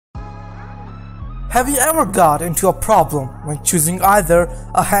Have you ever got into a problem when choosing either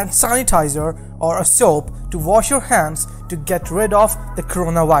a hand sanitizer or a soap to wash your hands to get rid of the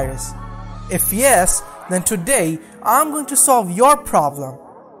coronavirus? If yes, then today I'm going to solve your problem.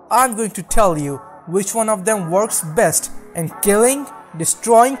 I'm going to tell you which one of them works best in killing,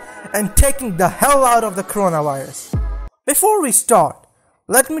 destroying, and taking the hell out of the coronavirus. Before we start,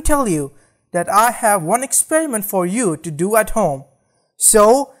 let me tell you that I have one experiment for you to do at home.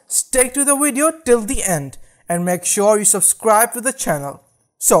 So, stick to the video till the end and make sure you subscribe to the channel.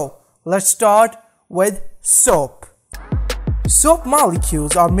 So, let's start with soap. Soap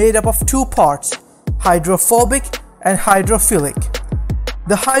molecules are made up of two parts, hydrophobic and hydrophilic.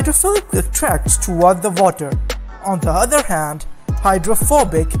 The hydrophilic attracts toward the water. On the other hand,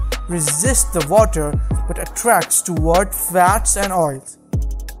 hydrophobic resists the water but attracts toward fats and oils.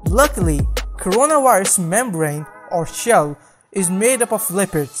 Luckily, coronavirus membrane or shell is made up of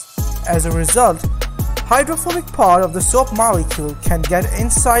lipids. As a result, hydrophobic part of the soap molecule can get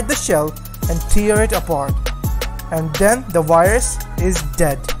inside the shell and tear it apart. And then the virus is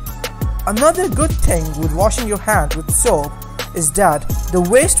dead. Another good thing with washing your hands with soap is that the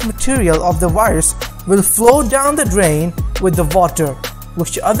waste material of the virus will flow down the drain with the water,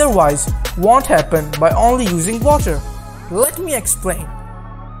 which otherwise won't happen by only using water. Let me explain.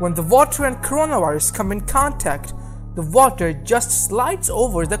 When the water and coronavirus come in contact, the water just slides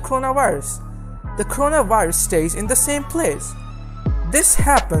over the coronavirus. The coronavirus stays in the same place. This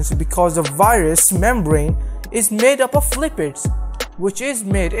happens because the virus membrane is made up of lipids, which is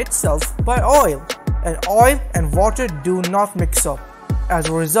made itself by oil, and oil and water do not mix up. As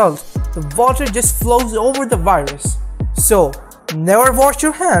a result, the water just flows over the virus. So, never wash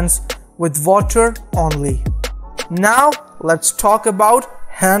your hands with water only. Now, let's talk about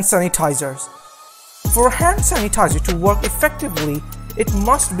hand sanitizers. For a hand sanitizer to work effectively, it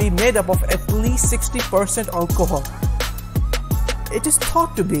must be made up of at least 60% alcohol. It is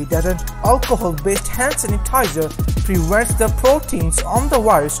thought to be that an alcohol-based hand sanitizer prevents the proteins on the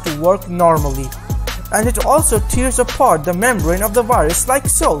virus to work normally, and it also tears apart the membrane of the virus like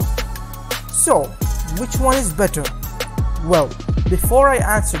so. So, which one is better? Well, before I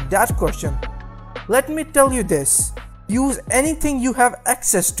answer that question, let me tell you this. Use anything you have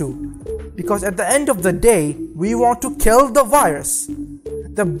access to, because at the end of the day, we want to kill the virus.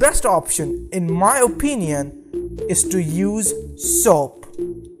 The best option, in my opinion, is to use soap.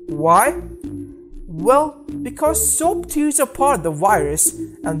 Why? Well, because soap tears apart the virus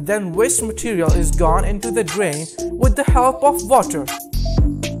and then waste material is gone into the drain with the help of water.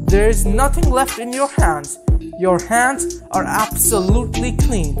 There is nothing left in your hands. Your hands are absolutely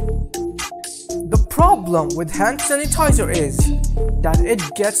clean. The problem with hand sanitizer is that it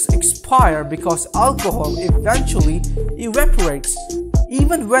gets expired because alcohol eventually evaporates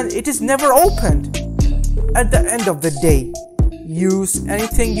even when it is never opened. At the end of the day, use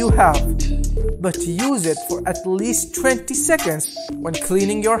anything you have, but use it for at least 20 seconds when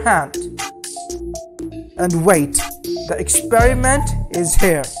cleaning your hand. And wait, the experiment is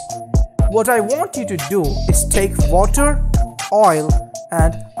here. What I want you to do is take water, oil,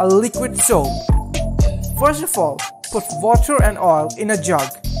 and a liquid soap. First of all, put water and oil in a jug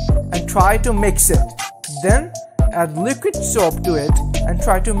and try to mix it. Then, add liquid soap to it and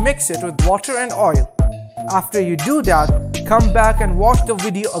try to mix it with water and oil. After you do that, come back and watch the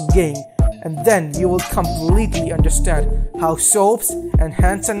video again, and then you will completely understand how soaps and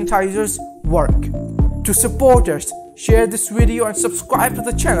hand sanitizers work. To support us, share this video and subscribe to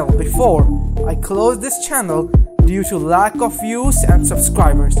the channel before I close this channel due to lack of views and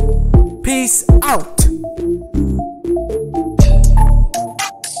subscribers. Peace out!